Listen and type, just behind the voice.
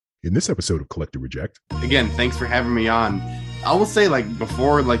In this episode of Collect or Reject. Again, thanks for having me on. I will say,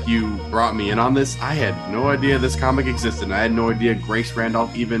 before you brought me in on this, I had no idea this comic existed. And I had no idea Grace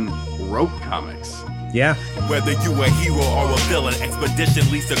Randolph even wrote comics. Yeah. Whether you a hero or a villain,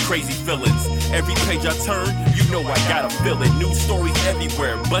 expedition leads to crazy feelings. Every page I turn, you know I gotta feel it. New stories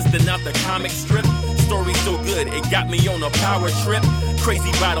everywhere, busting out the comic strip. Story so good, it got me on a power trip.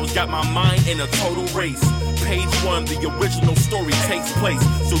 Crazy battles got my mind in a total race. Page 1, the original story takes place.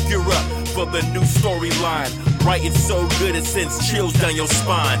 So gear up for the new storyline. Writing so good it sends chills down your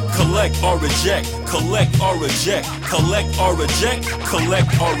spine. Collect or reject, collect or reject, collect or reject,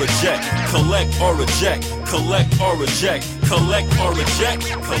 collect or reject, collect or reject, collect or reject, collect or reject,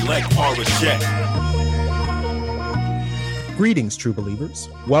 collect or reject. Greetings, true believers.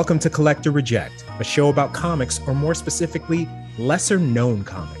 Welcome to Collect or Reject, a show about comics, or more specifically, lesser-known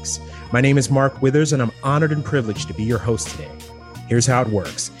comics. My name is Mark Withers, and I'm honored and privileged to be your host today. Here's how it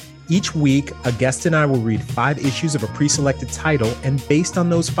works. Each week, a guest and I will read 5 issues of a pre-selected title, and based on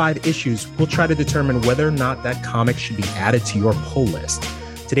those 5 issues, we'll try to determine whether or not that comic should be added to your pull list.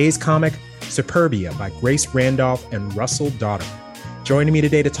 Today's comic, Supurbia by Grace Randolph and Russell Dauterman. Joining me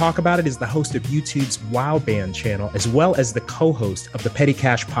today to talk about it is the host of YouTube's Wow Band channel, as well as the co-host of the Petty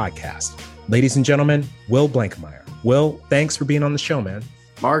Cash podcast. Ladies and gentlemen, Will Blankemeier. Will, thanks for being on the show, man.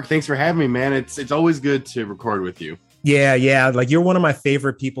 Mark, thanks for having me, man. It's always good to record with you. Yeah. You're one of my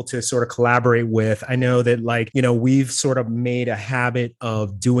favorite people to sort of collaborate with. I know that we've sort of made a habit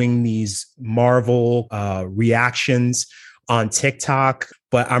of doing these Marvel reactions on TikTok,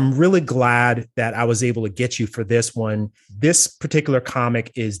 but I'm really glad that I was able to get you for this one. This particular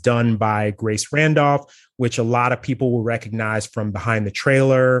comic is done by Grace Randolph, which a lot of people will recognize from behind the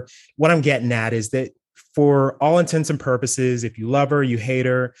trailer. What I'm getting at is that for all intents and purposes, if you love her, you hate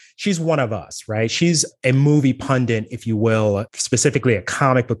her, she's one of us, right? She's a movie pundit, if you will, specifically a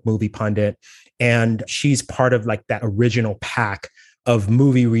comic book movie pundit. And she's part of that original pack of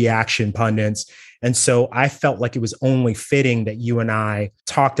movie reaction pundits. And so I felt like it was only fitting that you and I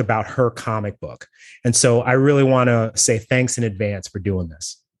talked about her comic book. And so I really want to say thanks in advance for doing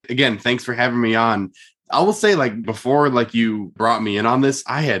this. Again, thanks for having me on. I will say, before you brought me in on this,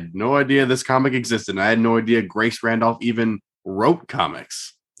 I had no idea this comic existed. I had no idea Grace Randolph even wrote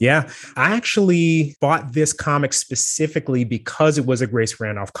comics. Yeah, I actually bought this comic specifically because it was a Grace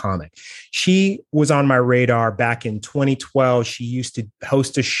Randolph comic. She was on my radar back in 2012. She used to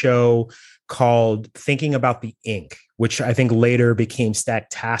host a show called Thinking About the Ink, which I think later became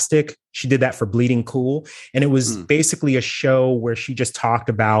Stacktastic. She did that for Bleeding Cool. And it was basically a show where she just talked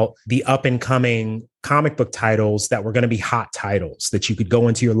about the up and coming comic book titles that were going to be hot titles that you could go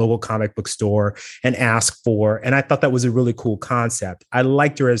into your local comic book store and ask for. And I thought that was a really cool concept. I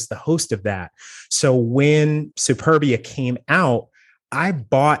liked her as the host of that. So when Supurbia came out, I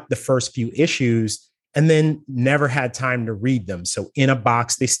bought the first few issues and then never had time to read them. So in a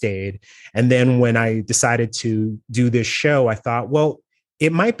box they stayed. And then when I decided to do this show, I thought, well,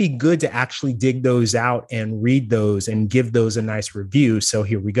 it might be good to actually dig those out and read those and give those a nice review. So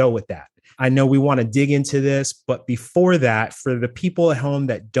here we go with that. I know we want to dig into this, but before that, for the people at home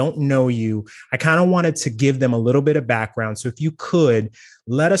that don't know you, I kind of wanted to give them a little bit of background. So if you could,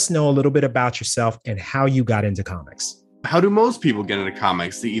 let us know a little bit about yourself and how you got into comics. How do most people get into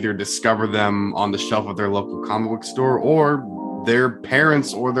comics? They either discover them on the shelf of their local comic book store, or their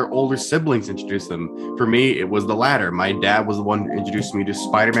parents or their older siblings introduce them. For me, it was the latter. My dad was the one who introduced me to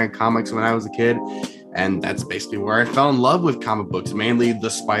Spider-Man comics when I was a kid. And that's basically where I fell in love with comic books, mainly the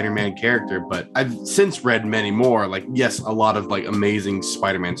Spider-Man character. But I've since read many more, yes, a lot of amazing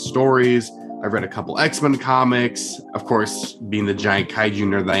Spider-Man stories. I've read a couple X-Men comics. Of course, being the giant kaiju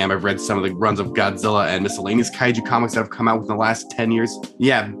nerd that I am, I've read some of the runs of Godzilla and miscellaneous kaiju comics that have come out within the last 10 years.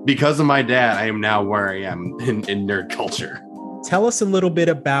 Yeah, because of my dad, I am now where I am in nerd culture. Tell us a little bit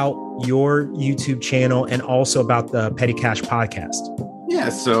about your YouTube channel and also about the Petty Cash podcast. Yeah,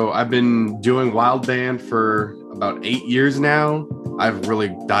 so I've been doing Wild Band for about 8 years now. I've really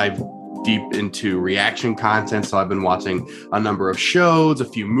dived deep into reaction content, so I've been watching a number of shows, a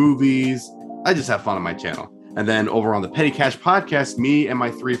few movies. I just have fun on my channel. And then over on the Petty Cash podcast, me and my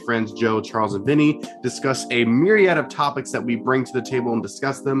 3 friends, Joe, Charles, and Vinny, discuss a myriad of topics that we bring to the table and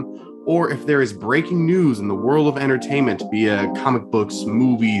discuss them. Or if there is breaking news in the world of entertainment, via comic books,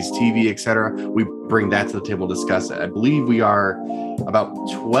 movies, TV, etc., we bring that to the table and discuss it. I believe we are about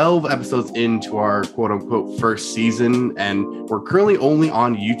 12 episodes into our quote-unquote first season, and we're currently only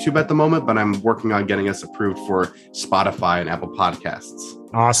on YouTube at the moment, but I'm working on getting us approved for Spotify and Apple Podcasts.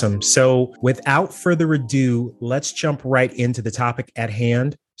 Awesome. So without further ado, let's jump right into the topic at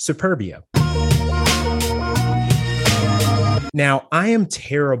hand, Supurbia. Now, I am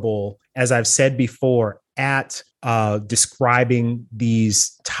terrible, as I've said before, at describing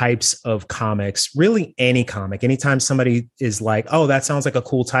these types of comics, really any comic. Anytime somebody is like, oh, that sounds like a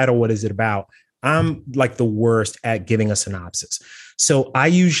cool title, what is it about? I'm like the worst at giving a synopsis. So I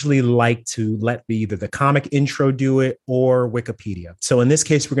usually like to let either the comic intro do it or Wikipedia. So in this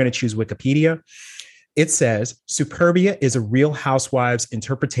case, we're going to choose Wikipedia. It says Supurbia is a Real Housewives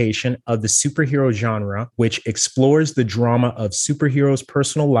interpretation of the superhero genre, which explores the drama of superheroes'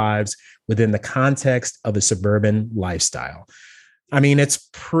 personal lives within the context of a suburban lifestyle. I mean, it's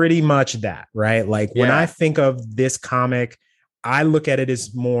pretty much that, right? Like when I think of this comic, I look at it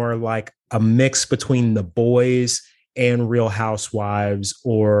as more like a mix between The Boys and Real Housewives,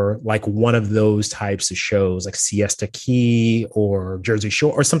 or like one of those types of shows like Siesta Key or Jersey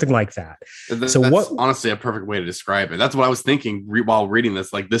Shore or something like that. That's honestly a perfect way to describe it. That's what I was thinking while reading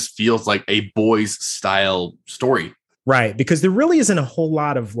this. Like, this feels like a Boys style story. Right. Because there really isn't a whole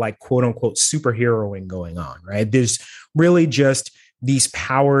lot of like, quote unquote, superheroing going on, right? There's really just these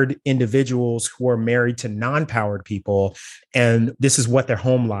powered individuals who are married to non-powered people. And this is what their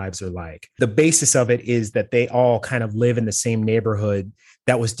home lives are like. The basis of it is that they all kind of live in the same neighborhood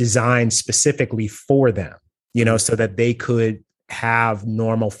that was designed specifically for them, you know, so that they could have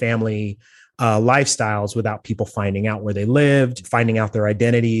normal family lifestyles without people finding out where they lived, finding out their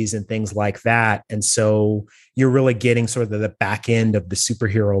identities and things like that. And so you're really getting sort of the back end of the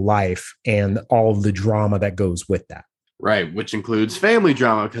superhero life and all of the drama that goes with that. Right, which includes family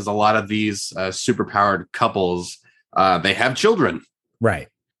drama, because a lot of these superpowered couples, they have children. Right.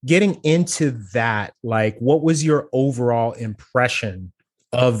 Getting into that, like, what was your overall impression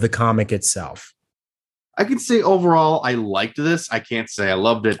of the comic itself? I can say overall, I liked this. I can't say I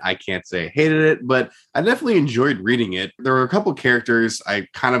loved it. I can't say I hated it, but I definitely enjoyed reading it. There were a couple characters I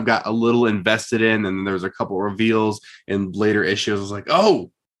kind of got a little invested in, and there was a couple reveals in later issues. I was like,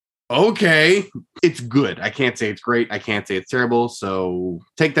 oh, okay, it's good. I can't say it's great. I can't say it's terrible. So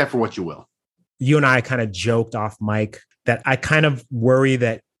take that for what you will. You and I kind of joked off mic that I kind of worry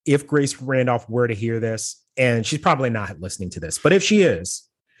that if Grace Randolph were to hear this, and she's probably not listening to this, but if she is,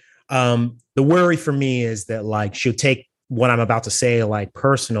 the worry for me is that like she'll take what I'm about to say like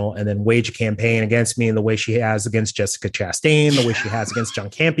personal and then wage a campaign against me in the way she has against Jessica Chastain, the way she has against John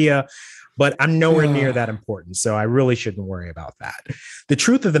Campea. But I'm nowhere near that important. So I really shouldn't worry about that. The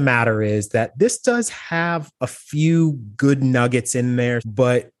truth of the matter is that this does have a few good nuggets in there,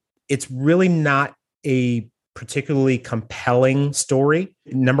 but it's really not a particularly compelling story.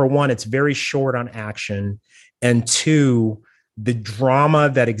 Number one, it's very short on action. And two, the drama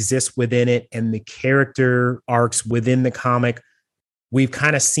that exists within it and the character arcs within the comic, we've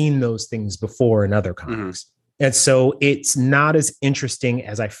kind of seen those things before in other comics. Mm-hmm. And so it's not as interesting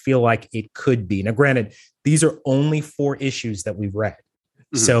as I feel like it could be. Now, granted, these are only 4 issues that we've read.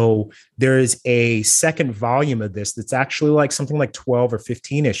 Mm-hmm. So there is a second volume of this that's actually like something like 12 or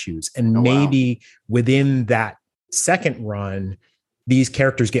 15 issues. And maybe within that second run, these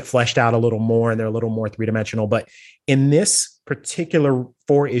characters get fleshed out a little more and they're a little more 3-dimensional. But in this particular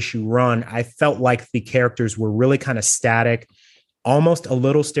 4-issue run, I felt like the characters were really kind of static, almost a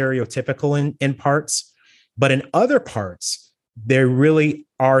little stereotypical in parts. But in other parts, there really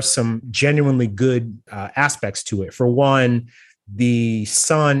are some genuinely good aspects to it. For one, the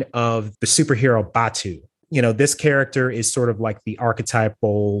son of the superhero Batu. You know, this character is sort of like the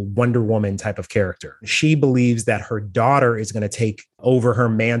archetypal Wonder Woman type of character. She believes that her daughter is going to take over her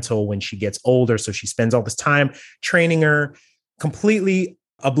mantle when she gets older. So she spends all this time training her, completely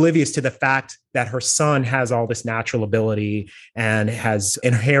oblivious to the fact that her son has all this natural ability and has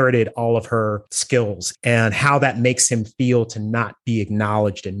inherited all of her skills, and how that makes him feel to not be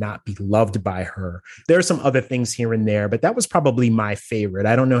acknowledged and not be loved by her. There are some other things here and there, but that was probably my favorite.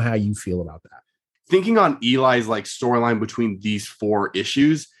 I don't know how you feel about that. Thinking on Eli's like storyline between these 4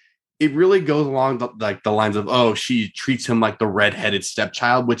 issues, it really goes along the lines of, oh, she treats him like the redheaded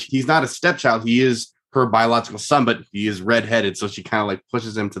stepchild, which he's not a stepchild. He is her biological son, but he is redheaded. So she kind of like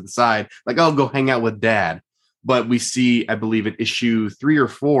pushes him to the side, like, oh, go hang out with dad. But we see, I believe in issue 3 or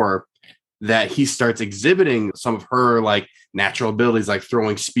 4, that he starts exhibiting some of her like natural abilities, like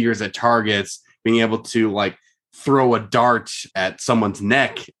throwing spears at targets, being able to like throw a dart at someone's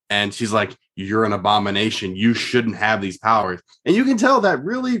neck. And she's like, you're an abomination. You shouldn't have these powers. And you can tell that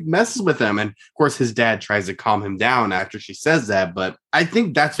really messes with him. And of course, his dad tries to calm him down after she says that. But I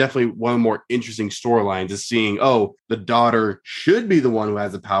think that's definitely one of the more interesting storylines, is seeing, oh, the daughter should be the one who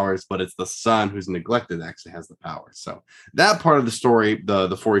has the powers, but it's the son who's neglected that actually has the powers. So that part of the story, the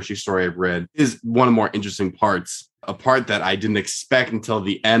 4-issue story I've read, is one of the more interesting parts. A part that I didn't expect until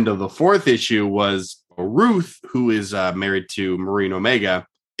the end of the 4th issue was Ruth, who is married to Marine Omega,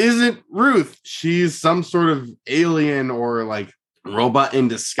 isn't Ruth. She's some sort of alien or like robot in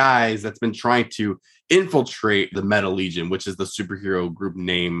disguise that's been trying to infiltrate the Metal Legion, which is the superhero group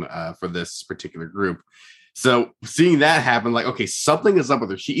name for this particular group. So seeing that happen, like, okay, something is up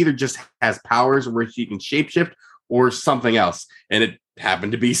with her. She either just has powers where she can shapeshift or something else. And it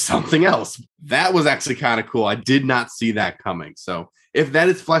happened to be something else. That was actually kind of cool. I did not see that coming. So if that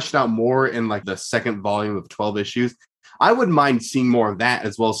is fleshed out more in like the second volume of 12 issues, I wouldn't mind seeing more of that,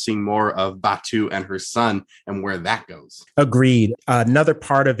 as well as seeing more of Batu and her son and where that goes. Agreed. Another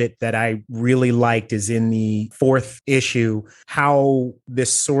part of it that I really liked is in the fourth issue, how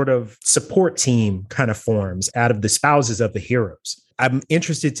this sort of support team kind of forms out of the spouses of the heroes. I'm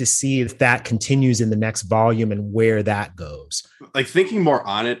interested to see if that continues in the next volume and where that goes. Like, thinking more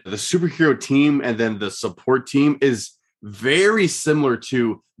on it, the superhero team and then the support team is very similar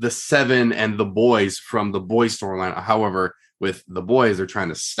to the Seven and the Boys from the Boys storyline. However, with the Boys, they're trying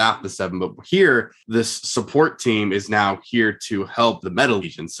to stop the Seven. But here, this support team is now here to help the Metal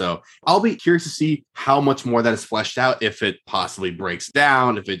Legion. So I'll be curious to see how much more that is fleshed out, if it possibly breaks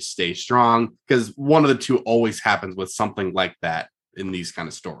down, if it stays strong, because one of the two always happens with something like that in these kind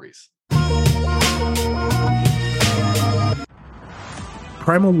of stories.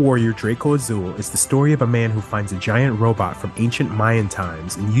 Primal Warrior Draco Azul is the story of a man who finds a giant robot from ancient Mayan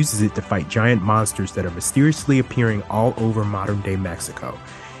times and uses it to fight giant monsters that are mysteriously appearing all over modern-day Mexico.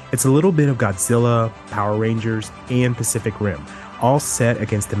 It's a little bit of Godzilla, Power Rangers, and Pacific Rim, all set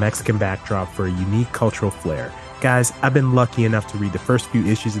against the Mexican backdrop for a unique cultural flair. Guys, I've been lucky enough to read the first few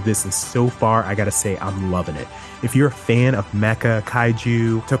issues of this, and so far, I gotta say, I'm loving it. If you're a fan of mecha,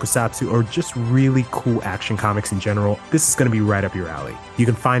 kaiju, tokusatsu, or just really cool action comics in general, this is gonna be right up your alley. You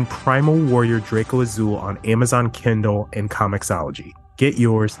can find Primal Warrior Draco Azul on Amazon Kindle and Comixology. Get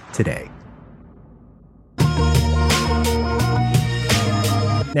yours today.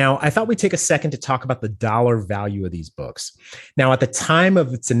 Now, I thought we'd take a second to talk about the dollar value of these books. Now, at the time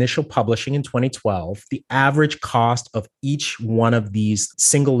of its initial publishing in 2012, the average cost of each one of these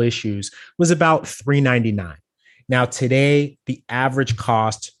single issues was about $3.99. Now, today, the average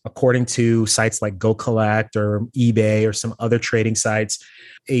cost, according to sites like Go Collect or eBay or some other trading sites,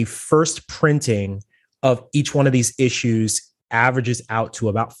 a first printing of each one of these issues averages out to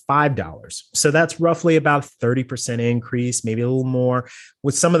about $5. So that's roughly about 30% increase, maybe a little more,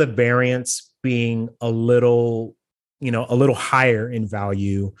 with some of the variants being a little higher in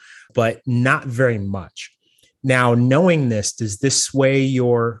value, but not very much. Now, knowing this, does this sway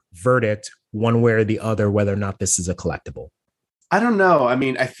your verdict one way or the other, whether or not this is a collectible? I don't know. I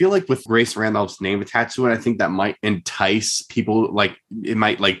mean, I feel like with Grace Randolph's name attached to it, I think that might entice people. Like, it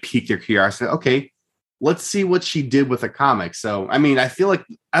might like pique their curiosity. Okay, let's see what she did with a comic. So, I mean, I feel like,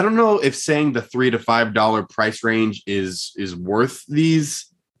 I don't know if saying the $3 to $5 price range is worth these.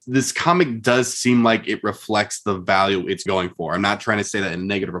 This comic does seem like it reflects the value it's going for. I'm not trying to say that in a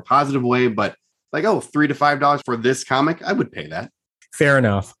negative or positive way, but like, oh, $3 to $5 for this comic, I would pay that. Fair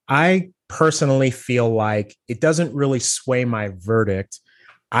enough. I personally feel like it doesn't really sway my verdict.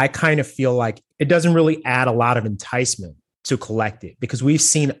 I kind of feel like it doesn't really add a lot of enticement to collect it, because we've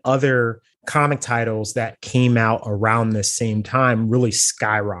seen other comic titles that came out around the same time really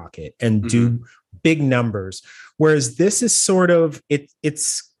skyrocket and do big numbers. Whereas this is sort of,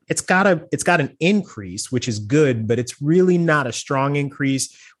 it's got an increase, which is good, but it's really not a strong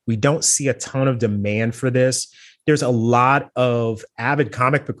increase. We don't see a ton of demand for this. There's a lot of avid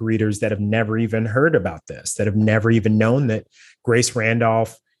comic book readers that have never even heard about this, that have never even known that Grace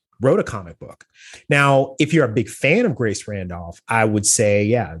Randolph wrote a comic book. Now, if you're a big fan of Grace Randolph, I would say,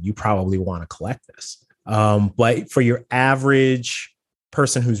 yeah, you probably want to collect this. But for your average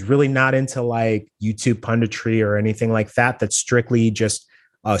person who's really not into like YouTube punditry or anything like that, that's strictly just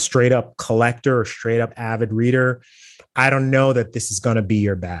a straight up collector or straight up avid reader, I don't know that this is going to be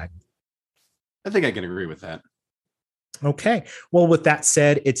your bag. I think I can agree with that. Okay. Well, with that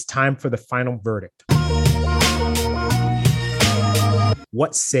said, it's time for the final verdict.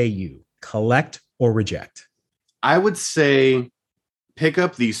 What say you? Collect or reject? I would say pick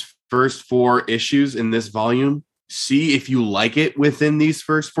up these first 4 issues in this volume, see if you like it within these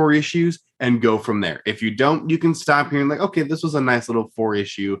first 4 issues, and go from there. If you don't, you can stop here and like, okay, this was a nice little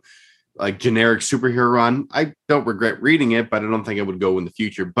 4-issue, like generic superhero run. I don't regret reading it, but I don't think I would go in the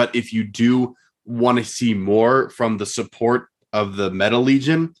future. But if you do want to see more from the support of the Metal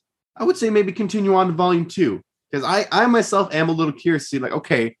Legion, I would say maybe continue on to volume 2. Because I myself am a little curious to see, like,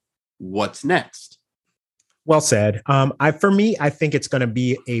 okay, what's next? Well said. For me, I think it's going to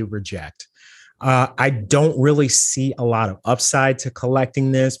be a reject. I don't really see a lot of upside to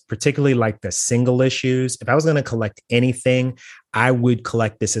collecting this, particularly like the single issues. If I was going to collect anything, I would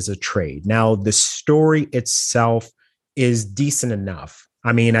collect this as a trade. Now, the story itself is decent enough.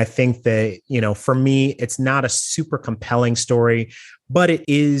 I mean, I think that, for me, it's not a super compelling story, but it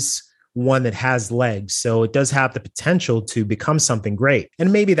is one that has legs. So it does have the potential to become something great.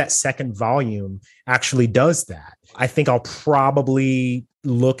 And maybe that second volume actually does that. I think I'll probably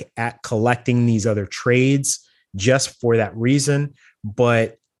look at collecting these other trades just for that reason,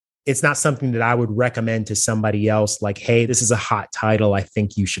 but it's not something that I would recommend to somebody else like, hey, this is a hot title. I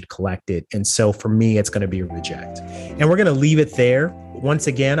think you should collect it. And so for me, it's going to be a reject. And we're going to leave it there. Once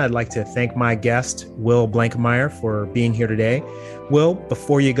again, I'd like to thank my guest, Will Blankemeier, for being here today. Will,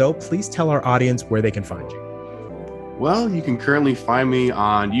 before you go, please tell our audience where they can find you. Well, you can currently find me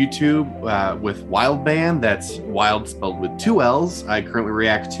on YouTube with Wild Band. That's Wild spelled with 2 L's. I currently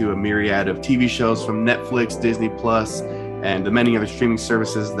react to a myriad of TV shows from Netflix, Disney Plus, and the many other streaming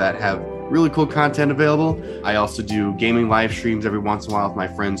services that have really cool content available. I also do gaming live streams every once in a while with my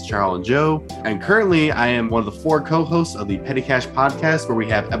friends Charles and Joe. And currently, I am one of the 4 co-hosts of the Petty Cash podcast, where we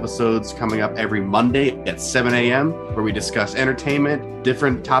have episodes coming up every Monday at 7 a.m., where we discuss entertainment,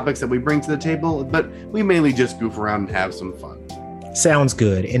 different topics that we bring to the table, but we mainly just goof around and have some fun. Sounds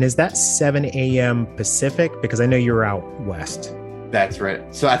good. And is that 7 a.m. Pacific? Because I know you're out west. That's right.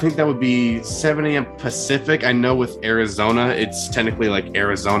 So I think that would be 7 a.m. Pacific. I know with Arizona, it's technically like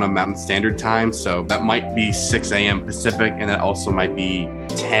Arizona Mountain Standard Time. So that might be 6 a.m. Pacific. And that also might be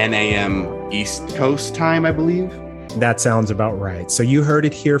 10 a.m. East Coast time, I believe. That sounds about right. So you heard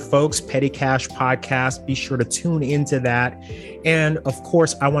it here, folks. Petty Cash Podcast. Be sure to tune into that. And of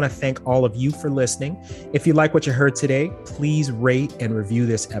course, I want to thank all of you for listening. If you like what you heard today, please rate and review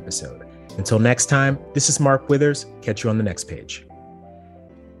this episode. Until next time, this is Mark Withers. Catch you on the next page.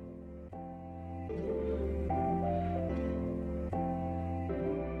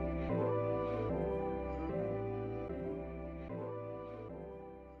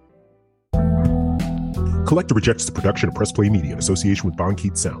 Collect or Reject is a production of Press Play Media in association with Von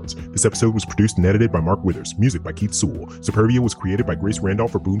Keats Sounds. This episode was produced and edited by Mark Withers. Music by Keith Sewell. Supurbia was created by Grace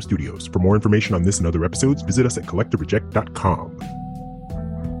Randolph for Boom Studios. For more information on this and other episodes, visit us at collectorreject.com.